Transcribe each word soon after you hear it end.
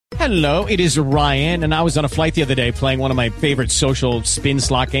Hello, it is Ryan, and I was on a flight the other day playing one of my favorite social spin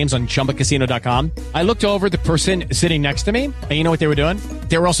slot games on ChumbaCasino.com. I looked over at the person sitting next to me, and you know what they were doing?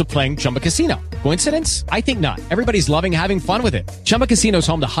 They were also playing Chumba Casino. Coincidence? I think not. Everybody's loving having fun with it. Chumba Casino is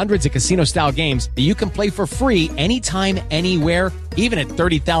home to hundreds of casino-style games that you can play for free anytime, anywhere, even at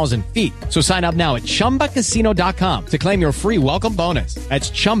 30,000 feet. So sign up now at ChumbaCasino.com to claim your free welcome bonus. That's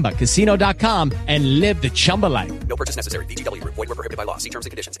ChumbaCasino.com and live the Chumba life. No purchase necessary. VGW. Void where prohibited by law. See terms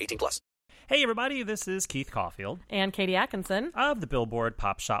and conditions. 18+. Hey everybody, this is Keith Caulfield and Katie Atkinson of the Billboard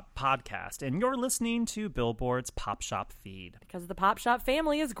Pop Shop Podcast, and you're listening to Billboard's Pop Shop feed. Because the Pop Shop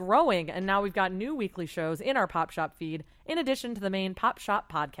family is growing, and now we've got new weekly shows in our Pop Shop feed, in addition to the main Pop Shop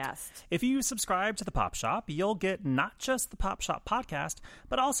podcast. If you subscribe to the Pop Shop, you'll get not just the Pop Shop podcast,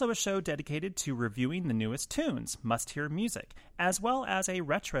 but also a show dedicated to reviewing the newest tunes, must-hear music, as well as a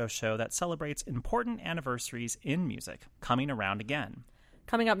retro show that celebrates important anniversaries in music, coming around again.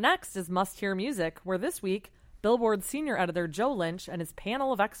 Coming up next is Must Hear Music, where this week, Billboard senior editor Joe Lynch and his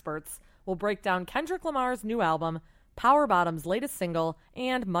panel of experts will break down Kendrick Lamar's new album, Power Bottom's latest single,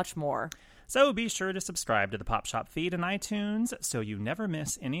 and much more. So be sure to subscribe to the Pop Shop feed in iTunes so you never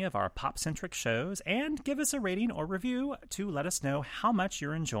miss any of our pop-centric shows, and give us a rating or review to let us know how much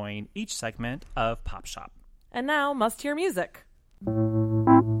you're enjoying each segment of Pop Shop. And now, Must Hear Music.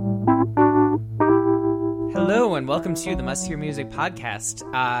 Hello and welcome to the Must Hear Music podcast.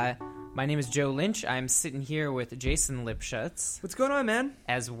 My name is Joe Lynch. I'm sitting here with Jason Lipschutz. What's going on, man?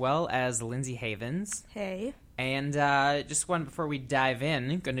 As well as Lindsay Havens. Hey. And just one before we dive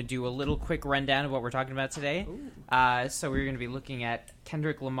in, going to do a little quick rundown of what we're talking about today. So we're going to be looking at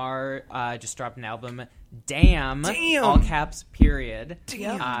Kendrick Lamar just dropped an album, Damn. All caps, period.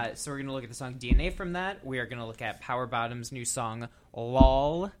 Damn. So we're going to look at the song DNA from that. We are going to look at Power Bottom's new song,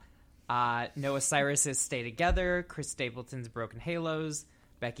 LOL. Noah Cyrus's Stay Together, Chris Stapleton's Broken Halos,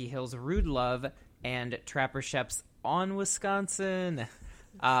 Becky Hill's Rude Love, and Trapper Shep's On Wisconsin.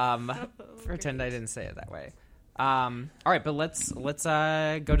 Pretend I didn't say it that way. All right, but let's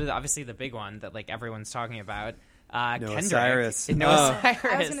go to obviously the big one that like everyone's talking about. Noah Kendrick. Cyrus. Noah Cyrus.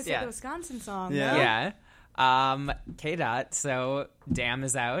 I was going to say the Wisconsin song. Yeah. K-Dot, so Damn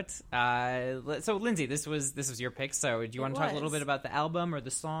is out. So Lindsay, this was your pick, so do you want to talk a little bit about the album or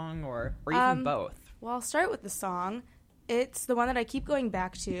the song or even both? Well, I'll start with the song. It's the one that I keep going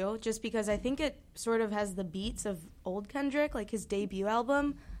back to just because I think it sort of has the beats of old Kendrick, like his debut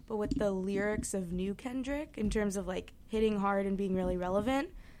album, but with the lyrics of new Kendrick in terms of like hitting hard and being really relevant.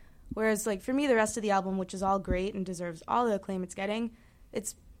 Whereas like for me, the rest of the album, which is all great and deserves all the acclaim it's getting,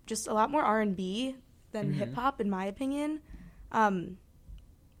 it's just a lot more R&B than hip-hop, in my opinion. The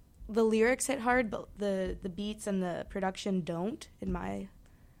lyrics hit hard, but the beats and the production don't, in my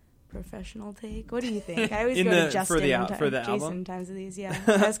professional take. What do you think? I always go to Justin for the Jason album? times of these, yeah.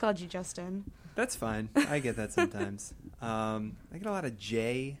 I always called you Justin. That's fine. I get that sometimes. I get a lot of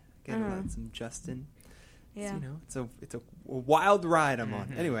Jay. I get a lot of some Justin. Yeah. It's a wild ride I'm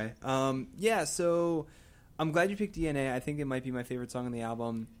on. Anyway, so I'm glad you picked DNA. I think it might be my favorite song on the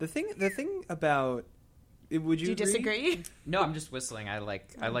album. The thing about would you Do you disagree? No, I'm just whistling. I like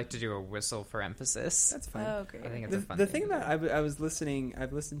to do a whistle for emphasis. That's fine. Oh, great. I think it's a fun The thing about I was listening.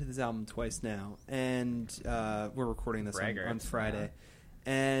 I've listened to this album twice now, and we're recording this on Friday.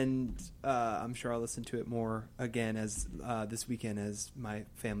 And I'm sure I'll listen to it more again as this weekend as my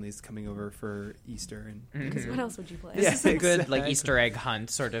family's coming over for Easter. And Because what else would you play? This is a good like Easter egg hunt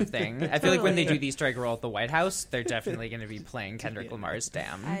sort of thing. I feel like when they do the Easter egg roll at the White House, they're definitely going to be playing Kendrick Lamar's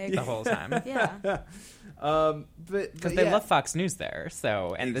Damn the whole time. Yeah. Because they love Fox News there,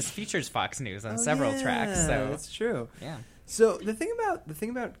 so and this features Fox News on several tracks. So that's true. Yeah. So the thing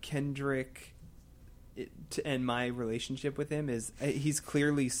about Kendrick and my relationship with him is he's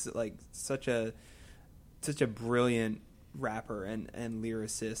clearly like such a brilliant rapper and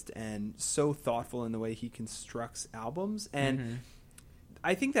lyricist, and so thoughtful in the way he constructs albums, and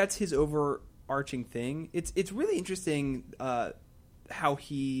I think that's his overarching thing. It's really interesting how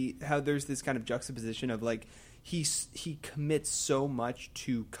there's this kind of juxtaposition of like he commits so much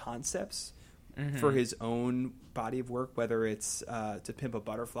to concepts for his own body of work, whether it's To Pimp a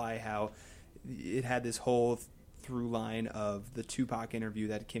Butterfly, how it had this whole through line of the Tupac interview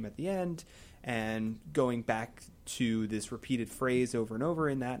that came at the end, and going back to this repeated phrase over and over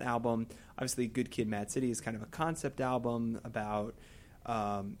in that album. Obviously, Good Kid, Mad City is kind of a concept album about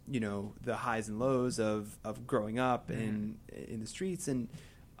the highs and lows of growing up in the streets, and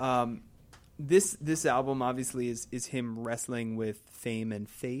this album obviously is him wrestling with fame and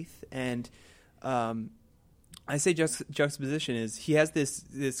faith, and I say juxtaposition is he has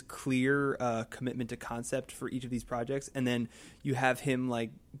this clear commitment to concept for each of these projects, and then you have him like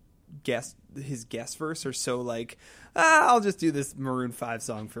guest verse are so like, I'll just do this Maroon 5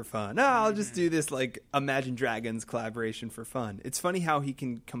 song for fun. I'll just do this like Imagine Dragons collaboration for fun. It's funny how he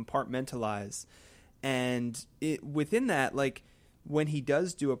can compartmentalize, and within that, like when he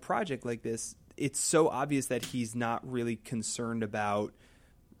does do a project like this, it's so obvious that he's not really concerned about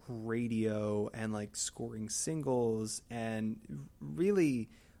radio and like scoring singles and really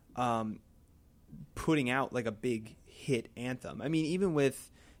putting out like a big hit anthem. I mean, even with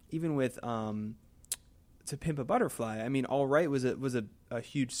To Pimp a Butterfly, I mean, All Right was a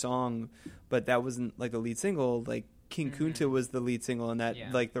huge song, but that wasn't like a lead single. Like King Kunta was the lead single, and that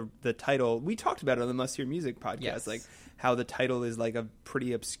like the title, we talked about it on the Must Hear Music podcast, like how the title is like a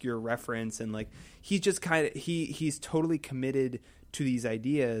pretty obscure reference, and like he's just kind of he's totally committed to these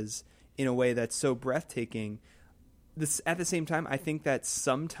ideas in a way that's so breathtaking. At the same time, I think that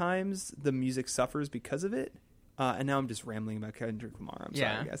sometimes the music suffers because of it. And now I'm just rambling about Kendrick Lamar. I'm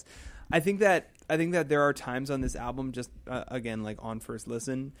sorry, guys. I think that there are times on this album, just again, like on first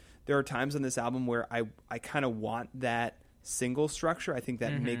listen, there are times on this album where I kind of want that single structure. I think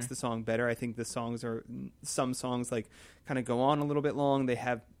that makes the song better. I think some songs like kind of go on a little bit long. They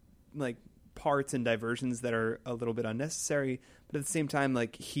have like parts and diversions that are a little bit unnecessary, but at the same time,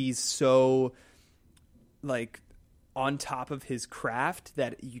 like he's so like on top of his craft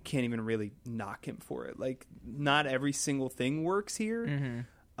that you can't even really knock him for it. Like not every single thing works here.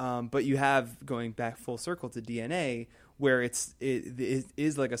 But you have, going back full circle to DNA, where it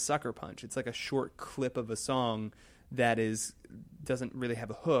is like a sucker punch. It's like a short clip of a song that doesn't really have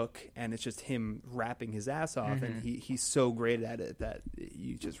a hook, and it's just him rapping his ass off, and he's so great at it that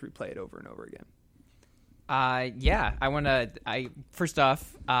you just replay it over and over again. First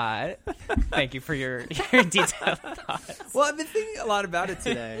off, thank you for your detailed thoughts. Well, I've been thinking a lot about it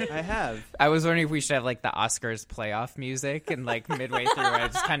today. I have. I was wondering if we should have like the Oscars playoff music, and like midway through, I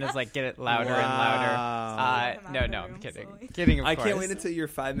just kind of like get it louder and louder. No, I'm kidding. Kidding, of course. I can't wait until your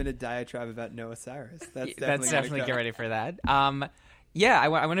 5-minute diatribe about Noah Cyrus. That's definitely get ready for that. I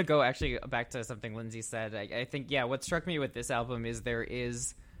want to go actually back to something Lindsay said. I think, what struck me with this album is there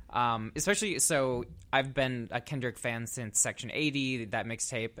is, especially, so I've been a Kendrick fan since Section 80, that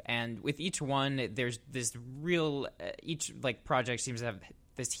mixtape, and with each one, there's this real, each like project seems to have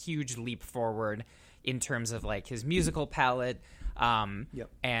this huge leap forward in terms of like his musical palette,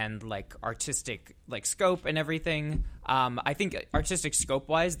 and like artistic like scope and everything. I think artistic scope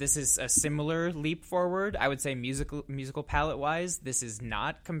wise, this is a similar leap forward. I would say musical palette wise, this is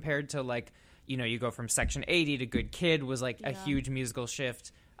not, compared to like, you go from Section 80 to Good Kid was like a huge musical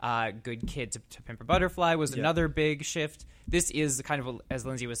shift. Good Kid to Pimp a Butterfly was another big shift. This is kind of, as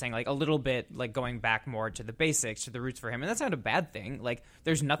Lindsay was saying, like a little bit like going back more to the basics, to the roots for him. And that's not a bad thing. Like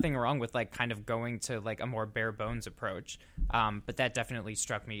there's nothing wrong with like kind of going to like a more bare bones approach. But that definitely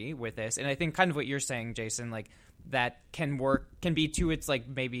struck me with this. And I think kind of what you're saying, Jason, like that can be to its like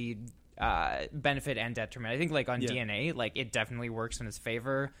maybe benefit and detriment. I think like on DNA, like it definitely works in his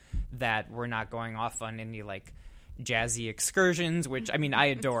favor that we're not going off on any like jazzy excursions, which I mean I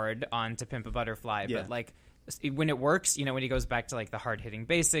adored on To Pimp a Butterfly, but like when it works, when he goes back to like the hard-hitting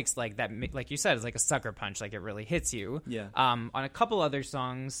basics, like that, like you said, is like a sucker punch, like it really hits you. On a couple other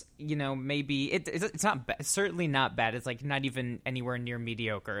songs, maybe it's not certainly not bad. It's like not even anywhere near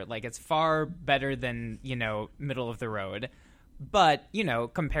mediocre. Like it's far better than middle of the road, but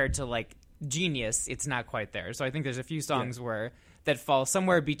compared to like Genius, it's not quite there. So I think there's a few songs that fall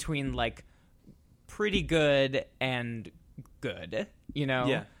somewhere between like pretty good and good,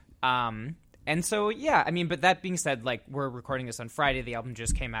 and so I mean, but that being said, like we're recording this on Friday, the album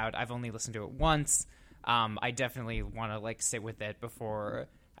just came out, I've only listened to it once. I definitely want to like sit with it before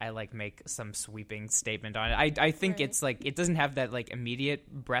I like make some sweeping statement on it. I think it's like it doesn't have that like immediate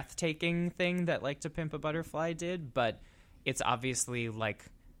breathtaking thing that like To Pimp a Butterfly did, but it's obviously like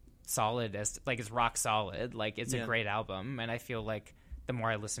solid, as like it's rock solid, like it's a great album, and I feel like the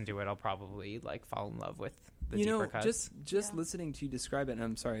more I listen to it, I'll probably like fall in love with the deeper cuts. Just listening to you describe it, and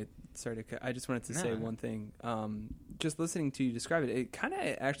I'm sorry to I just wanted to say one thing. Just listening to you describe it, it kind of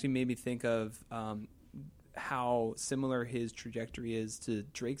actually made me think of how similar his trajectory is to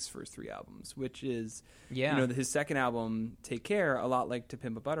Drake's first 3 albums, which is his second album, Take Care, a lot like To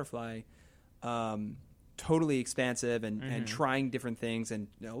Pimp a Butterfly, totally expansive and trying different things, and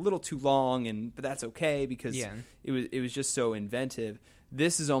a little too long, but that's okay because it was just so inventive.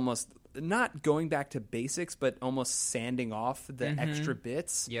 This is almost not going back to basics, but almost sanding off the extra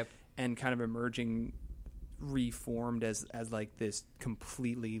bits and kind of emerging reformed as like this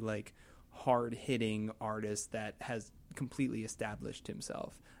completely like hard hitting artist that has completely established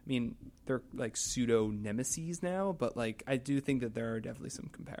himself. I mean, they're like pseudo nemesis now, but like I do think that there are definitely some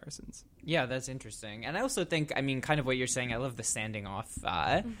comparisons. Yeah, that's interesting. And I also think, I mean, kind of what you're saying, I love the standing off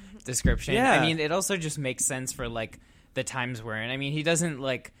description. Yeah. I mean, it also just makes sense for like the times we're in. I mean, he doesn't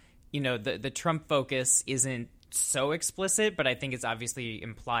like, the Trump focus isn't so explicit, but I think it's obviously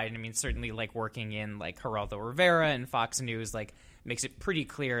implied. I mean, certainly like working in like Geraldo Rivera and Fox News like makes it pretty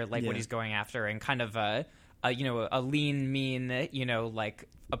clear like what he's going after, and kind of a lean, mean, like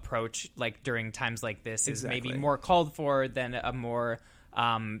approach like during times like this is maybe more called for than a more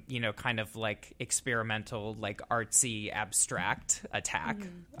kind of like experimental, like artsy, abstract attack.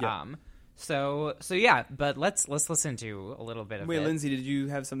 So yeah, but let's listen to a little bit of it. Wait, Lindsay, did you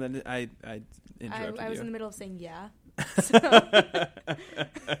have something? I interrupted I was you. in the middle of saying yeah. Do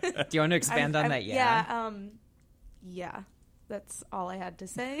you want to expand on that? Yeah. That's all I had to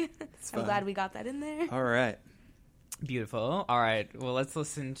say. I'm glad we got that in there. All right. Beautiful. All right. Well, let's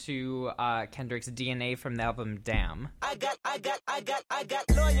listen to Kendrick's DNA from the album Damn. I got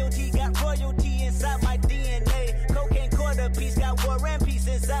loyalty, got royalty inside my DNA. Cocaine quarter piece, got war and peace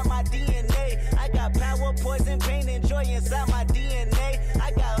inside my DNA. I got power, poison, pain, and joy inside my DNA.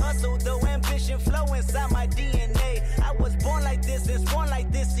 I got hustle, though ambition, flow inside my DNA. I was born like this, and born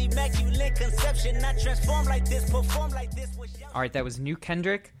like this, immaculate conception. Not transformed like this, perform like this. All right, that was New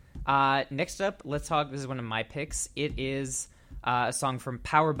Kendrick. Next up, let's talk. This is one of my picks. It is a song from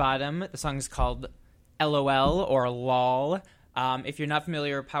Power Bottom. The song is called LOL or LOL. If you're not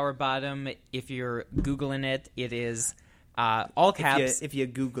familiar with Power Bottom, if you're Googling it, it is all caps. If you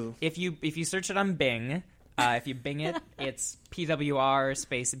Google. If you search it on Bing, if you Bing it, it's PWR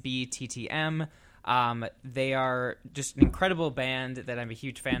space BTTM. They are just an incredible band that I'm a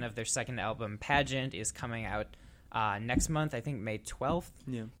huge fan of. Their second album, Pageant, is coming out next month, I think May 12th.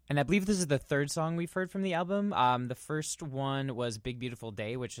 Yeah. And I believe this is the third song we've heard from the album. The first one was Big Beautiful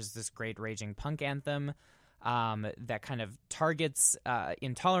Day, which is this great raging punk anthem that kind of targets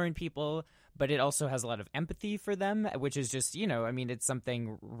intolerant people, but it also has a lot of empathy for them, which is just, it's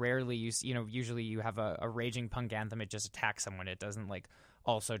something rarely usually you have a raging punk anthem, it just attacks someone. It doesn't like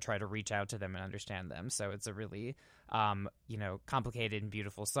also try to reach out to them and understand them. So it's a really, complicated and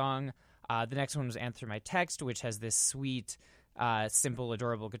beautiful song. The next one was Answer My Text, which has this sweet, simple,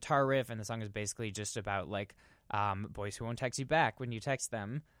 adorable guitar riff, and the song is basically just about like boys who won't text you back when you text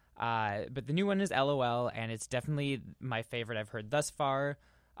them. But the new one is LOL, and it's definitely my favorite I've heard thus far.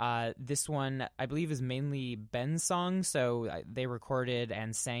 This one, I believe, is mainly Ben's song, so they recorded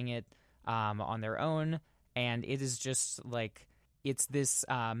and sang it on their own, and it is just like, it's this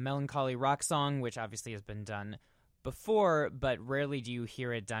melancholy rock song, which obviously has been done before, but rarely do you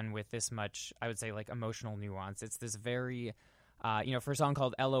hear it done with this much, I would say, like emotional nuance. It's this very, for a song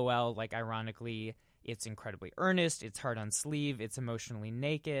called LOL, like ironically, it's incredibly earnest, it's hard on sleeve, it's emotionally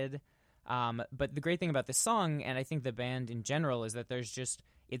naked. But the great thing about this song, and I think the band in general, is that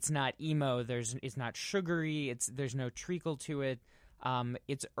it's not emo, it's not sugary, there's no treacle to it.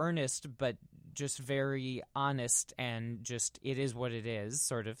 It's earnest, but just very honest, and just it is what it is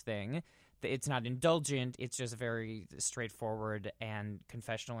sort of thing. It's not indulgent, it's just very straightforward and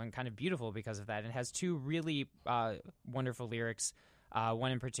confessional and kind of beautiful because of that. It has two really wonderful lyrics.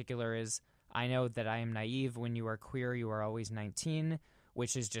 One in particular is, I know that I am naive. When you are queer, you are always 19,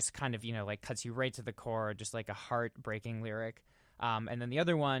 which is just kind of, like cuts you right to the core, just like a heartbreaking lyric. And then the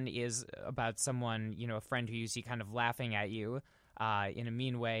other one is about someone, a friend who you see kind of laughing at you in a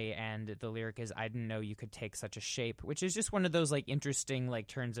mean way, and the lyric is, I didn't know you could take such a shape, which is just one of those like interesting like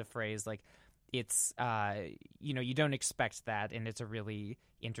turns of phrase. Like it's you don't expect that, and it's a really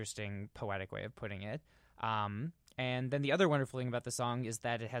interesting poetic way of putting it. And then the other wonderful thing about the song is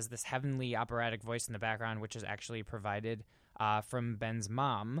that it has this heavenly operatic voice in the background, which is actually provided from Ben's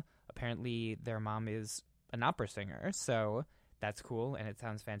mom. Apparently their mom is an opera singer, so that's cool, and it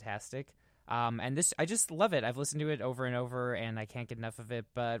sounds fantastic. And this, I just love it. I've listened to it over and over, and I can't get enough of it.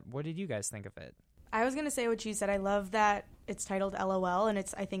 But what did you guys think of it? I was going to say what you said. I love that it's titled LOL, and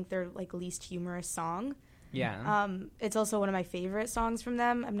it's, I think, their like least humorous song. Yeah. It's also one of my favorite songs from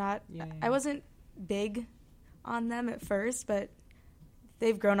them. I wasn't big on them at first, but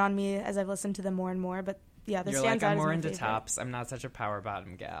they've grown on me as I've listened to them more and more. But yeah, this stands out as my favorite. You're like, I'm more into Tops. I'm not such a Power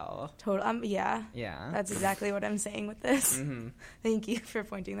Bottom gal. Total. Yeah. Yeah. That's exactly what I'm saying with this. Mm-hmm. Thank you for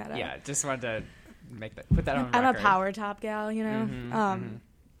pointing that out. Yeah, just wanted to put that on record. I'm a power top gal, Mm-hmm,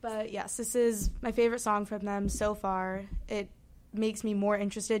 But yes, this is my favorite song from them so far. It makes me more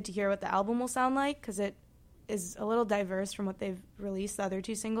interested to hear what the album will sound like, because it is a little diverse from what they've released, the other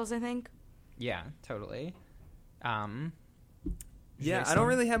two singles, I think. Yeah, totally. Yeah, I don't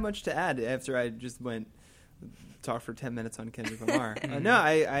really have much to add after I just went talk for 10 minutes on Kendrick Lamar. No,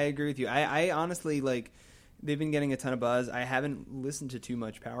 I agree with you. I honestly, like, they've been getting a ton of buzz. I haven't listened to too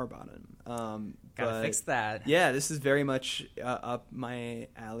much Power Bottom. Gotta fix that. Yeah, this is very much up my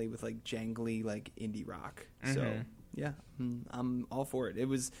alley with, like, jangly, like, indie rock. So, yeah, I'm all for it. It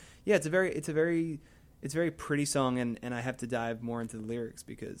was, yeah, it's a very pretty song, and I have to dive more into the lyrics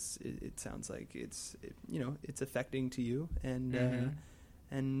because it sounds like it's affecting to you, and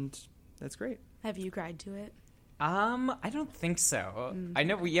that's great. Have you cried to it? I don't think so. I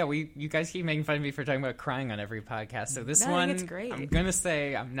know. You guys keep making fun of me for talking about crying on every podcast. So this No, I one, think it's great. I'm gonna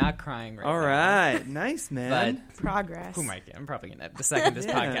say I'm not crying right All now. right, nice, man. But Progress. who might get? I'm probably gonna the second this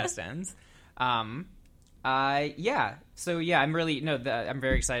podcast ends. Yeah. So yeah, I'm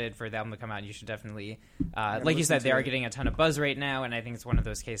very excited for the album to come out. And you should definitely, like you said, they are getting a ton of buzz right now, and I think it's one of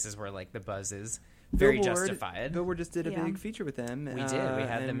those cases where like the buzz is very justified. Billboard just did a big feature with them. We did. We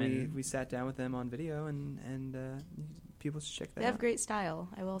had them in. We sat down with them on video, and people should check that They out. have great style,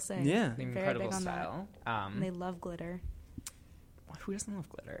 I will say. Yeah. Very Incredible big on style. that. And they love glitter. Who doesn't love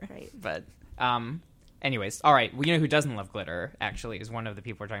glitter? Right. But anyways, all right. Well, you know who doesn't love glitter? Actually, is one of the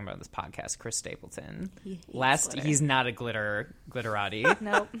people we're talking about in this podcast, Chris Stapleton. He hates glitter. He's not a glitterati.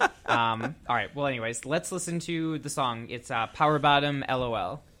 Nope. All right. Well, anyways, let's listen to the song. It's Power Bottom,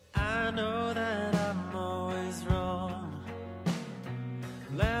 LOL. I know that I'm always wrong.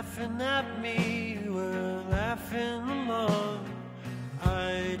 Laughing at me, you were laughing along.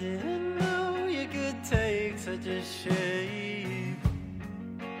 I didn't know you could take such a shape.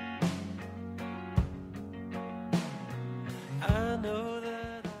 I know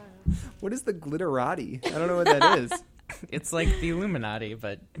that What is the glitterati? I don't know what that is. It's like the Illuminati,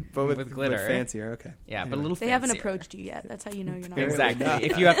 but with glitter. But fancier. Okay. Yeah, but a little They fancier. haven't approached you yet. That's how you know you're not. Exactly. Not.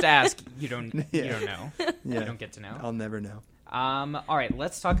 If you have to ask, you don't know. Yeah. You don't get to know. I'll never know. All right,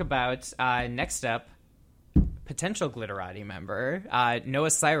 let's talk about next up, potential glitterati member,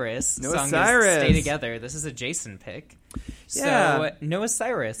 Noah Cyrus. Noah Song Cyrus. Is Stay Together. This is a Jason pick. Yeah. So Noah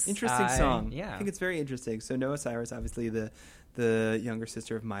Cyrus. Interesting song. Yeah. I think it's very interesting. So Noah Cyrus, obviously the younger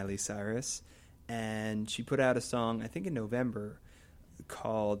sister of Miley Cyrus, and she put out a song I think in November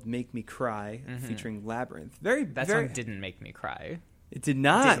called "Make Me Cry" featuring Labyrinth. That song didn't make me cry. It did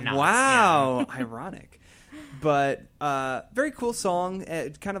not. Did not, Wow, ironic. But very cool song.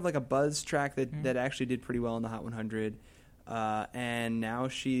 Kind of like a buzz track that actually did pretty well in the Hot 100. And now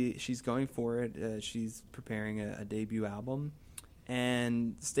she's going for it. She's preparing a debut album.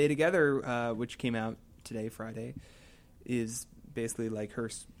 And "Stay Together," which came out today, Friday, is basically like her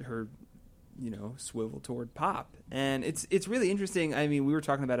swivel toward pop. And it's really interesting. I mean, we were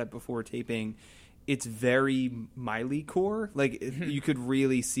talking about it before taping. It's very Miley core. Like, you could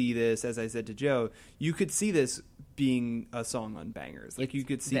really see this, as I said to Joe, you could see this being a song on Bangers. Like, you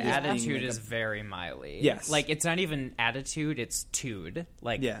could see the this attitude being like is very Miley. Yes. Like, it's not even attitude, it's tude.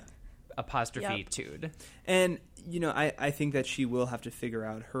 Like, Yeah. apostrophe Yep. tude. And, I think that she will have to figure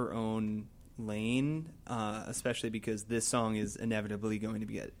out her own lane, especially because this song is inevitably going to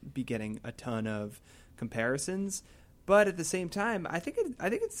be getting a ton of comparisons. But at the same time, I think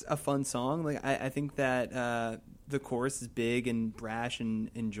it's a fun song. Like I think that the chorus is big and brash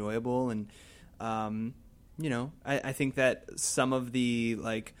and enjoyable, and I think that some of the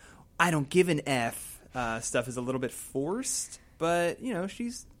like I don't give an F stuff is a little bit forced. But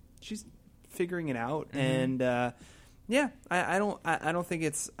she's figuring it out, and I don't think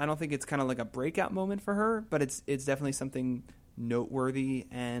it's kind of like a breakout moment for her, but it's definitely something noteworthy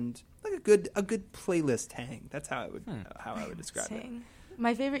and like a good playlist hang. That's how I would describe it.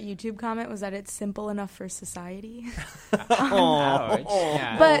 My favorite YouTube comment was that it's simple enough for society. Ouch.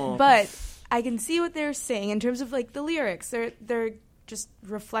 Yeah. But I can see what they're saying in terms of like the lyrics. They're just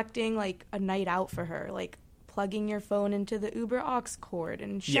reflecting like a night out for her, like plugging your phone into the Uber aux cord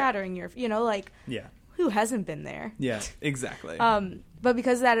and shattering your, who hasn't been there? Yeah, exactly. But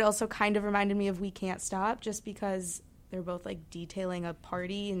because of that, it also kind of reminded me of We Can't Stop, just because they're both like detailing a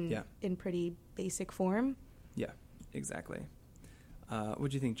party in pretty basic form. Yeah, exactly.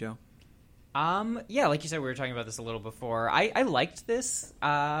 What'd you think, Joe? Yeah, like you said, we were talking about this a little before. I liked this.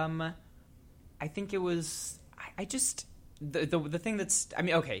 I think it was. I just the thing that's. I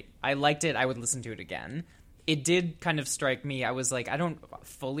mean, okay, I liked it. I would listen to it again. It did kind of strike me. I was like, I don't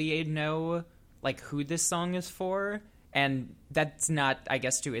fully know like who this song is for, and that's not, I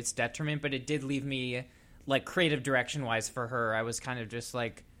guess, to its detriment. But it did leave me like creative direction wise for her. I was kind of just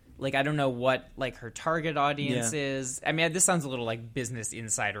like I don't know what like her target audience is. I mean, this sounds a little like business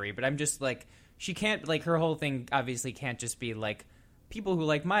insidery, but I'm just like, she can't, like, her whole thing obviously can't just be like, people who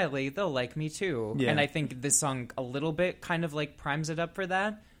like Miley, they'll like me too. Yeah. And I think this song a little bit kind of like primes it up for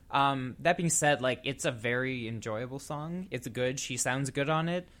that. That being said, like, it's a very enjoyable song. It's good. She sounds good on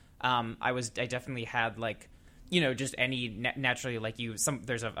it. I definitely had, like, you know, just any naturally, like,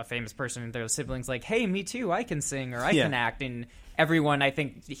 there's a famous person and their siblings like, hey, me too, I can sing or I can act, and everyone, I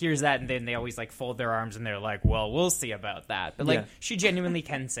think, hears that and then they always, like, fold their arms and they're like, well, we'll see about that. But, like, she genuinely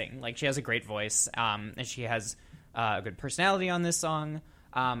can sing. Like, she has a great voice, and she has a good personality on this song.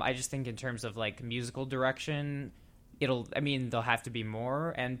 I just think in terms of, like, musical direction, there'll have to be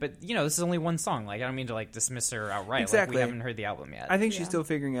more, but you know, this is only one song. Like, I don't mean to, like, dismiss her outright. Exactly. Like, we haven't heard the album yet. I think she's still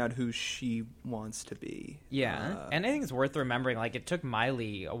figuring out who she wants to be. Yeah, and I think it's worth remembering, like, it took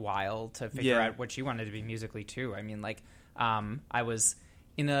Miley a while to figure out what she wanted to be musically too. I mean, like, I was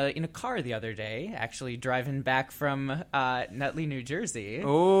in a car the other day, actually driving back from Nutley, New Jersey.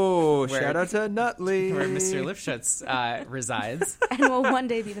 Oh, shout out to Nutley, where Mr. Lipschutz resides, and will one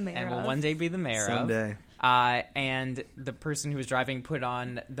day be the mayor. Someday. And the person who was driving put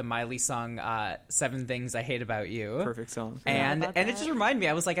on the Miley song, 7 Things I Hate About You. Perfect song. And it just reminded me,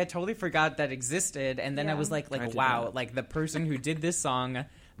 I was like, I totally forgot that existed. And then I was like, wow, like, the person who did this song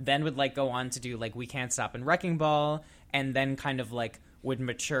then would, like, go on to do, like, We Can't Stop and Wrecking Ball, and then kind of, like, would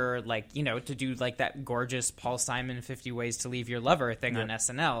mature, like, you know, to do, like, that gorgeous Paul Simon 50 Ways to Leave Your Lover thing on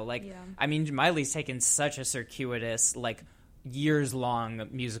SNL. Like, I mean, Miley's taken such a circuitous, like, years-long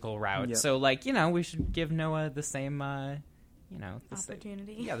musical route. So, like, you know, we should give Noah the same, you know...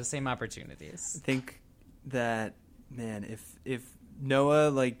 opportunity. The same opportunities. I think that, man, if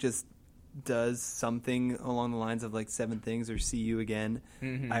Noah, like, just does something along the lines of, like, 7 Things or See You Again,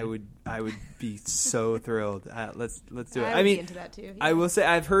 I would be so thrilled. Let's do it. I would be into that too. Yeah. I will say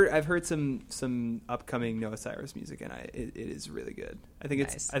I've heard some upcoming Noah Cyrus music, and it is really good. I think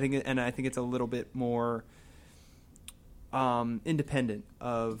it's a little bit more independent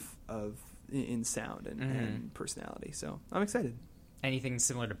in sound and personality. So I'm excited. Anything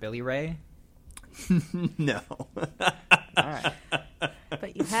similar to Billy Ray? No. All right.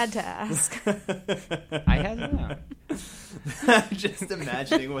 But you had to ask. I had to know. Just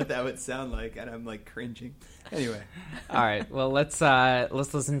imagining what that would sound like, and I'm like cringing. Anyway. All right. Well, let's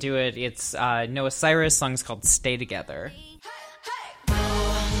listen to it. It's Noah Cyrus. Song's called "Stay Together."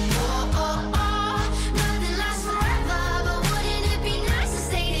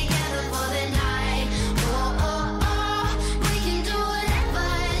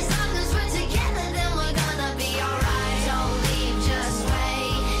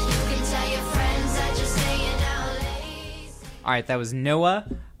 All right, that was Noah,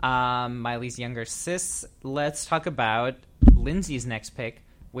 Miley's younger sis. Let's talk about Lindsay's next pick,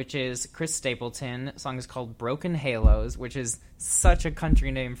 which is Chris Stapleton. The song is called Broken Halos, which is such a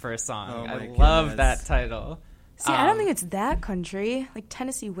country name for a song. I love that title. See, I don't think it's that country. Like,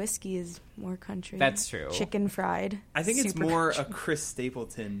 Tennessee Whiskey is more country. That's true. Chicken Fried. I think it's more a Chris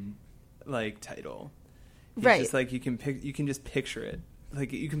Stapleton, like, title. It's right. just like you can just picture it.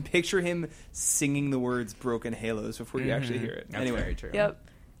 Like, you can picture him singing the words "Broken Halos" before you actually hear it. That's anyway, very true. Yep.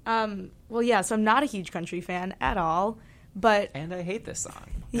 Well, yeah, so I'm not a huge country fan at all, but... And I hate this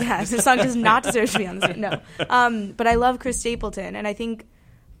song. Yeah, this song does not deserve to be on this. No. But I love Chris Stapleton, and I think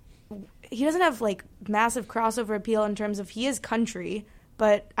he doesn't have, like, massive crossover appeal in terms of he is country,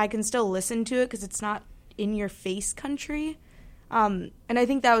 but I can still listen to it because it's not in-your-face country. And I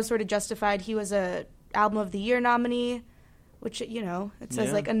think that was sort of justified. He was a Album of the Year nominee, which, you know, it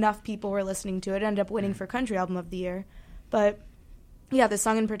says, like, enough people were listening to it. It ended up winning for Country Album of the Year. But, yeah, this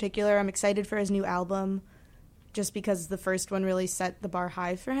song in particular, I'm excited for his new album just because the first one really set the bar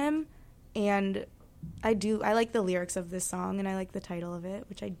high for him. And I like the lyrics of this song, and I like the title of it,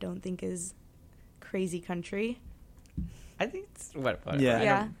 which I don't think is crazy country. I think it's... What?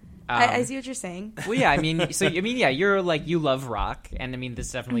 Yeah. I see what you're saying. Well, yeah, I mean, yeah, you're, like, you love rock, and, I mean,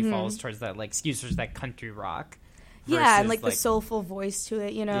 this definitely falls towards that, like, skews towards that country rock. Yeah, and, like, the soulful voice to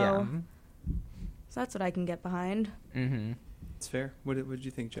it, you know. Yeah. So that's what I can get behind. Mm-hmm. It's fair. What did you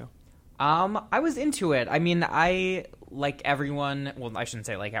think, Joe? I was into it. I mean, I, like everyone, well, I shouldn't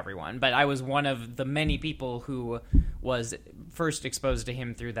say like everyone, but I was one of the many people who was first exposed to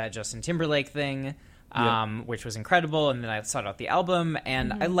him through that Justin Timberlake thing, which was incredible, and then I sought out the album,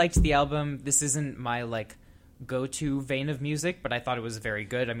 and I liked the album. This isn't my, like, go-to vein of music, but I thought it was very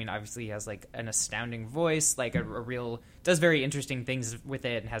good. I mean, obviously he has, like, an astounding voice, like a real, does very interesting things with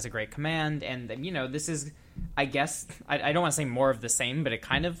it and has a great command, and you know, this is, I guess, I don't want to say more of the same, but it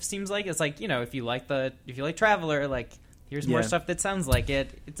kind of seems like it's like, you know, if you like Traveler, like, here's more stuff that sounds like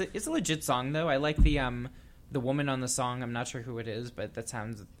it. It's a legit song though. I like the woman on the song. I'm not sure who it is, but that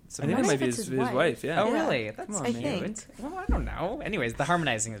sounds... I think it might be his wife. Yeah. Oh, really? That's cute. Well, I don't know. Anyways, the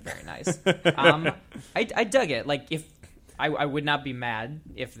harmonizing is very nice. I dug it. Like, if I would not be mad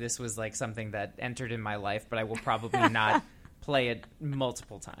if this was like something that entered in my life, but I will probably not play it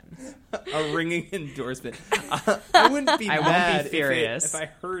multiple times. A ringing endorsement. I wouldn't be mad furious if I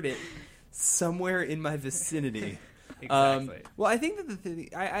heard it somewhere in my vicinity. Exactly. Well, I think that the thing,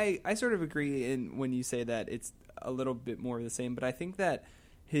 I sort of agree in when you say that it's a little bit more of the same, but I think that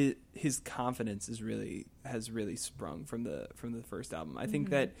his confidence has really sprung from the first album. I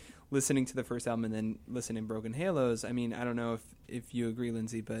think that listening to the first album and then listening to Broken Halos, I mean, I don't know if you agree,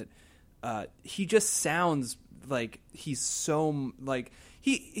 Lindsay, but he just sounds like he's so like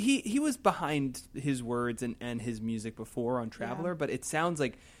he was behind his words and his music before on Traveler, but it sounds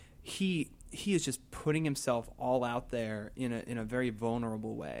like he is just putting himself all out there in a very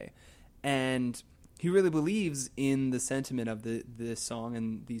vulnerable way, and he really believes in the sentiment of this song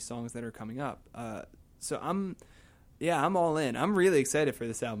and these songs that are coming up. So I'm all in. I'm really excited for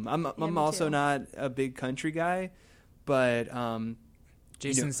this album. I'm also not a big country guy, but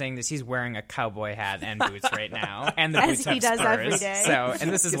Jason's saying this. He's wearing a cowboy hat and boots right now, and the boots he have does spurs. every day. So,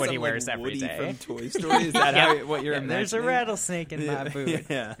 and this is what he I'm wears like every Woody day. from Toy Story. Is that what you're imagining? There's a rattlesnake in my boot.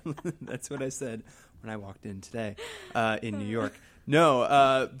 Yeah, that's what I said when I walked in today in New York.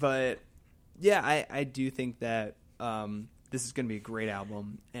 No, but yeah, I do think that this is going to be a great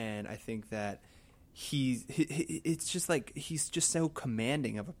album, and I think that it's just like he's just so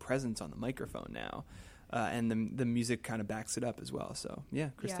commanding of a presence on the microphone now. And the music kind of backs it up as well. So, yeah,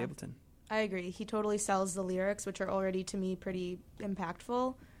 Chris Stapleton. I agree. He totally sells the lyrics, which are already, to me, pretty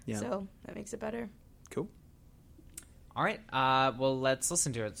impactful. Yeah. So that makes it better. Cool. All right. Well, let's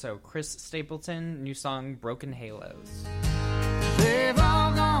listen to it. So, Chris Stapleton, new song, Broken Halos. They've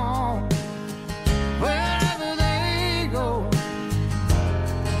all gone wherever they go.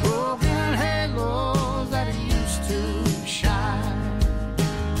 Broken halos that used to shine.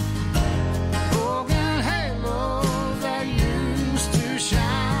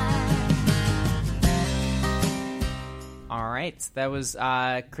 All right, that was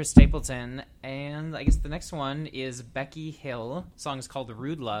Chris Stapleton, and I guess the next one is Becky Hill. The song is called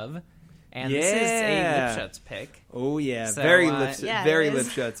Rude Love, and this is a Lipschutz pick. Oh, yeah, So, very is.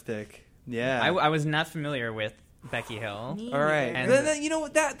 Lipschutz pick. Yeah. I was not familiar with Becky Hill. Me All right. And- Then, you know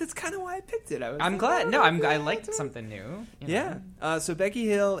what? That's kind of why I picked it. I'm glad. No, I liked something new. You know. Yeah. So Becky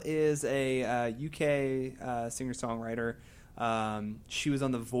Hill is a UK singer-songwriter. She was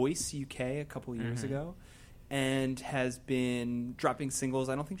on The Voice UK a couple years ago, and has been dropping singles.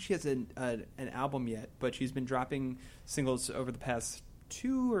 I don't think she has an album yet, but she's been dropping singles over the past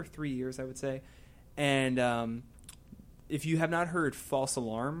 2 or 3 years, I would say. And if you have not heard False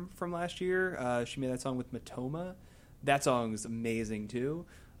Alarm from last year, she made that song with Matoma. That song is amazing, too.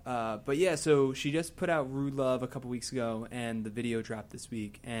 But yeah, so she just put out Rude Love a couple weeks ago, and the video dropped this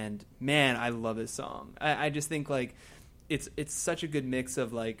week. And man, I love this song. I just think like it's such a good mix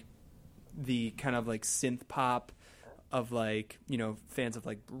of like the kind of like synth pop of like, you know, fans of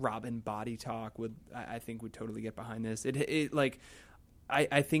like Robin Body Talk would, I think, would totally get behind this. It like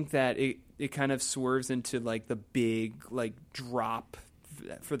I think that it kind of swerves into like the big like drop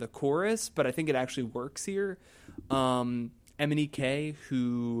for the chorus, but I think it actually works here. M&EK,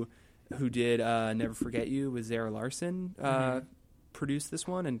 who did Never Forget You with Zara Larsson, produced this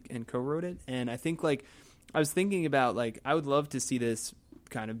one and co-wrote it. And I think like I was thinking about like I would love to see this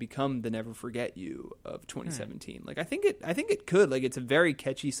kind of become the Never Forget You of 2017. Like I think it could. Like it's a very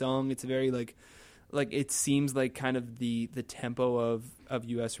catchy song. It's a very like it seems like kind of the tempo of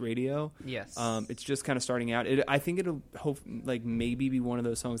US radio. Yes. It's just kind of starting out. I think it'll like maybe be one of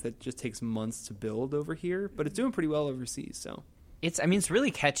those songs that just takes months to build over here, but it's doing pretty well overseas. So It's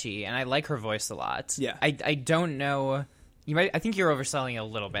really catchy, and I like her voice a lot. Yeah. I don't know. I think you're overselling it a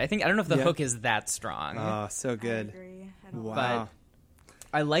little bit. I don't know if the hook is that strong. oh, so good. I agree. I don't Wow.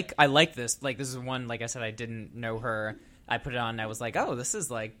 But I like this. Like this is one, like I said, I didn't know her. I put it on and I was like, oh, this is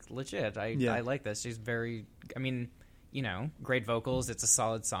like legit. I like this. She's very, I mean, you know, great vocals. It's a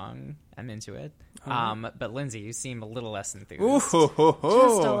solid song. I'm into it. But Lindsay, you seem a little less enthused. Ooh, ho, ho, ho.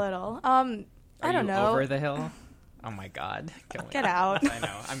 Just a little. I Are don't you know. over the hill? Oh my God. Get out. I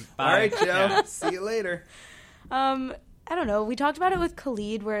know. I'm All right, Joe. Yeah. See you later. I don't know. We talked about it with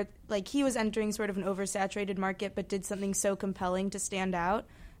Khalid, where like he was entering sort of an oversaturated market, but did something so compelling to stand out.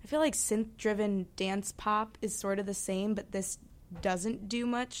 I feel like synth-driven dance pop is sort of the same, but this doesn't do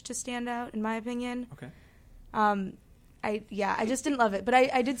much to stand out, in my opinion. Okay. I just didn't love it, but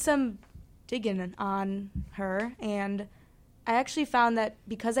I did some digging on her, and I actually found that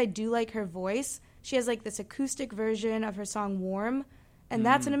because I do like her voice, she has like this acoustic version of her song "Warm," And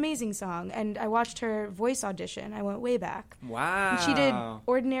that's an amazing song. And I watched her voice audition. I went way back. Wow. And she did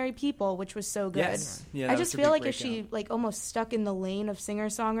Ordinary People, which was so good. Yes. Yeah, that I was just her feel big like if she almost stuck in the lane of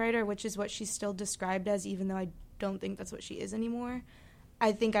singer-songwriter, which is what she's still described as, even though I don't think that's what she is anymore,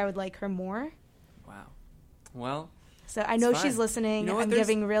 I think I would like her more. Wow. Well, so I know fine. she's listening. You know what? I'm There's-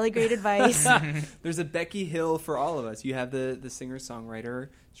 giving really great advice. There's a Becky Hill for all of us. You have the singer-songwriter,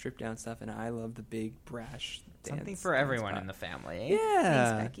 stripped-down stuff, and I love the big, brash Something for everyone in the family.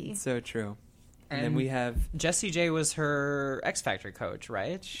 Yeah. Thanks, Becky. It's so true. And then And we have... Jessie J was her X Factor coach,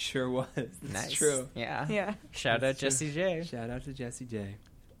 right? Sure was. That's Nice. true. Yeah. Yeah. Shout out Jessie J. Shout out to Jessie J.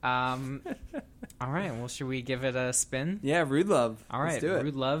 All right. Well, should we give it a spin? Yeah, Rude Love. All right. Let's do it.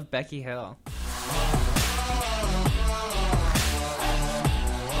 Rude Love, Becky Hill.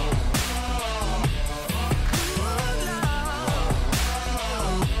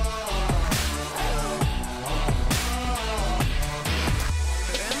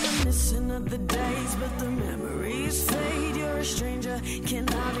 Reminiscing of the days, but the memories fade. You're a stranger, can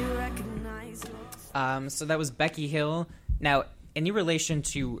hardly recognize. So that was Becky Hill. Now, any relation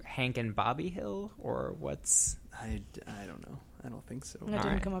to Hank and Bobby Hill, or what's? I don't know. I don't think so. That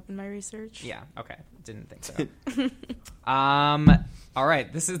didn't right. come up in my research. Yeah. Okay. Didn't think so. All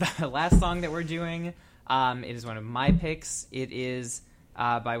right. This is the last song that we're doing. It is one of my picks. It is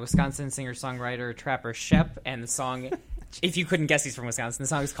by Wisconsin singer-songwriter Trapper Shep, and the song, if you couldn't guess he's from Wisconsin, the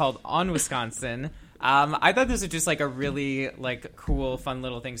song is called On Wisconsin. I thought this was just like a really like cool, fun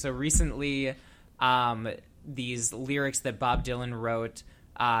little thing. So recently, these lyrics that Bob Dylan wrote.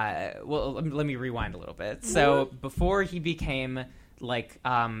 Well, let me rewind a little bit. So before he became like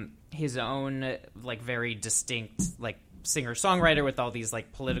his own like very distinct like singer-songwriter with all these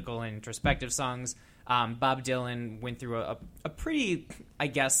like political and introspective songs, Bob Dylan went through a pretty, I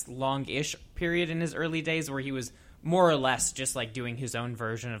guess, long-ish period in his early days where he was more or less just like doing his own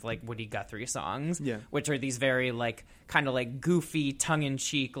version of like Woody Guthrie songs, which are these very like kind of like goofy,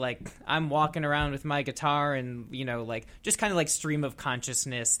 tongue-in-cheek, like I'm walking around with my guitar and, you know, like just kind of like stream of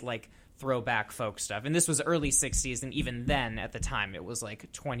consciousness, like throwback folk stuff. And this was early 60s, and even then at the time it was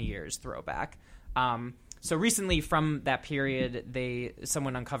like 20 years throwback. So recently, from that period,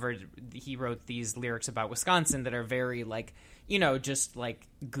 someone uncovered he wrote these lyrics about Wisconsin that are very like, you know, just like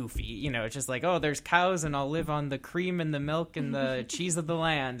goofy, you know, just like, oh, there's cows and I'll live on the cream and the milk and the cheese of the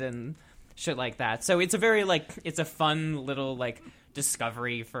land and shit like that. So it's a very like, it's a fun little like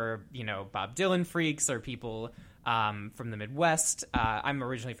discovery for, you know, Bob Dylan freaks or people from the Midwest. I'm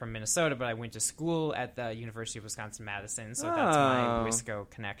originally from Minnesota, but I went to school at the University of Wisconsin-Madison, so that's my Wisco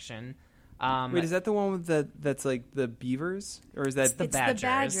connection. Wait, is that the one with that's like the beavers, or is that It's the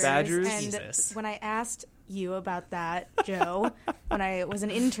Badgers? Badgers? And Jesus. when I asked you about that, Joe, when I was an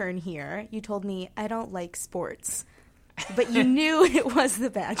intern here, you told me I don't like sports, but you knew it was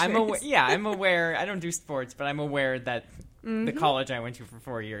the Badgers. I'm aware. I don't do sports, but I'm aware that the college I went to for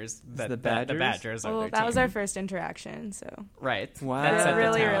 4 years, that the the Badgers? Badgers are Well, their that was team. our first interaction, so Right. Wow. That That's set the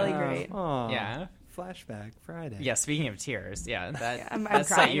really, tone. really great. Aw, Yeah. Flashback Friday. Yeah, speaking of tears, that I'm that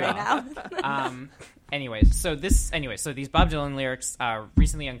set crying you right off. now. Anyways, so these Bob Dylan lyrics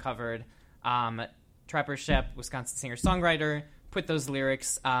recently uncovered. Trapper Shep, Wisconsin singer-songwriter, put those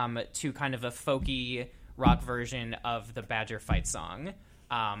lyrics to kind of a folky rock version of the Badger fight song.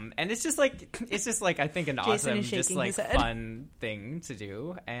 And it's just like I think an Jason awesome, is shaking just like his head. fun thing to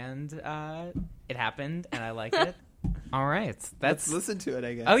do, and it happened, and I like it. All right, Let's listen to it,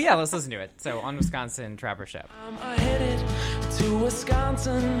 I guess. Oh yeah, let's listen to it. So on Wisconsin, Trapper Shep. I'm headed to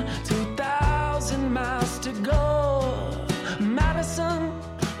Wisconsin, 2,000 miles to go. Madison,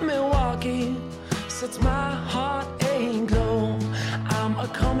 Milwaukee, sets my heart aglow. I'm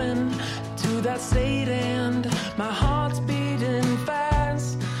a-coming to that state and my heart's beating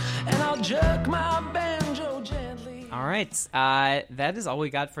fast, and I'll jerk my banjo gently. All right, that is all we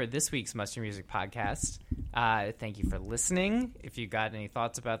got for this week's Must Hear Music podcast. Thank you for listening. If you got any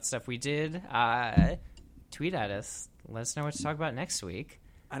thoughts about stuff we did, tweet at us. Let us know what to talk about next week.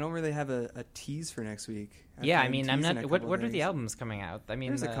 I don't really have a tease for next week. Yeah, I mean, I'm not. What are the albums coming out? I mean,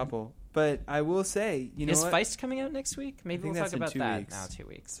 There's a couple, but I will say, you know, is what? Feist coming out next week? Maybe think we'll that's talk in about 2 that weeks. now. 2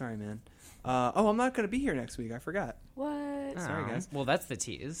 weeks. Sorry, man. I'm not going to be here next week. I forgot. What? Sorry, guys. Well, that's the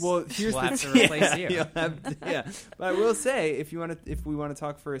tease. Well, here's we'll the have to replace you. you'll have to- yeah, but I will say, if we want to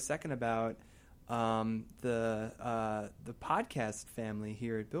talk for a second about the podcast family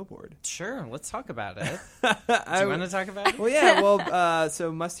here at Billboard. Sure, let's talk about it. Do Do you want to talk about it? Well, yeah. Well,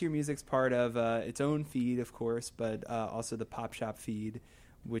 so Must Hear Music's part of its own feed, of course, but also the Pop Shop feed,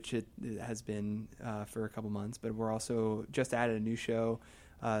 which it has been for a couple months. But we're also just added a new show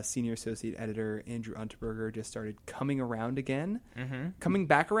senior associate editor Andrew Unterberger just started Coming Around Again. Mm-hmm. Coming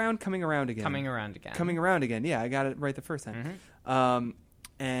Back Around, Coming Around Again. Coming Around Again. Coming Around Again. Yeah, I got it right the first time. Mm-hmm.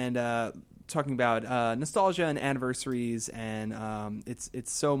 And talking about nostalgia and anniversaries, and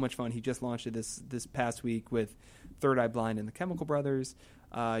it's so much fun. He just launched it this past week with Third Eye Blind and the Chemical Brothers.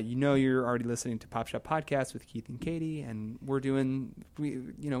 You're already listening to Pop Shop Podcast with Keith and Katie, and we've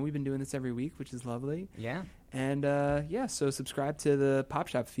been doing this every week, which is lovely. Yeah. And so subscribe to the Pop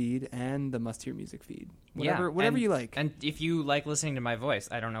Shop feed and the Must Hear Music feed. Whatever you like. And if you like listening to my voice,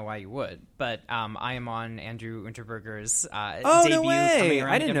 I don't know why you would, but I am on Andrew Unterberger's debut no way! Coming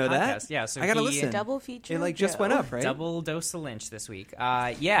Around I didn't Again know podcast. that. Yeah, so I gotta listen. Double feature. It just went up, right? Double dose of Lynch this week.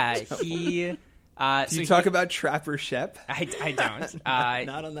 He. Do you talk about Trapper Shep? I don't.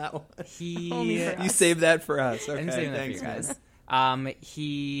 Not on that one. You saved that for us. Okay, I'm saving thanks, that for you guys. man.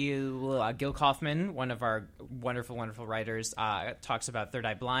 Gil Kaufman, one of our wonderful, wonderful writers, talks about Third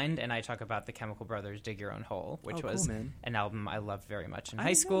Eye Blind, and I talk about the Chemical Brothers' Dig Your Own Hole, which was an album I loved very much in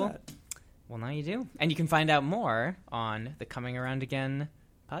high school. Well, now you do. And you can find out more on the Coming Around Again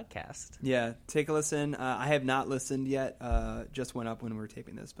podcast. Yeah, take a listen. I have not listened yet. Just went up when we were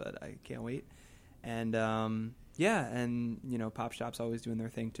taping this, but I can't wait. And Pop Shop's always doing their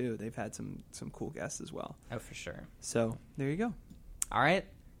thing too. They've had some cool guests as well. Oh, for sure. So there you go. All right,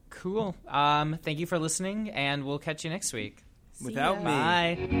 cool. Thank you for listening, and we'll catch you next week. Without me.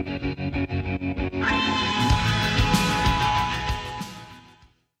 Bye.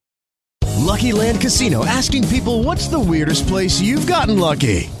 Lucky Land Casino, asking people, what's the weirdest place you've gotten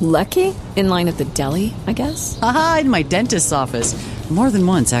lucky? Lucky? In line at the deli, I guess? Aha, in my dentist's office. More than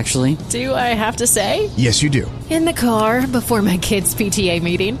once, actually. Do I have to say? Yes, you do. In the car before my kids' PTA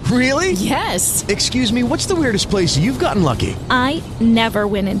meeting. Really? Yes. Excuse me, what's the weirdest place you've gotten lucky? I never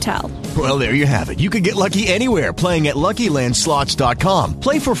win and tell. Well, there you have it. You can get lucky anywhere, playing at LuckyLandSlots.com.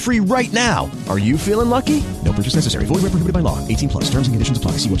 Play for free right now. Are you feeling lucky? No purchase necessary. Void where prohibited by law. 18+. Terms and conditions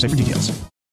apply. See website for details.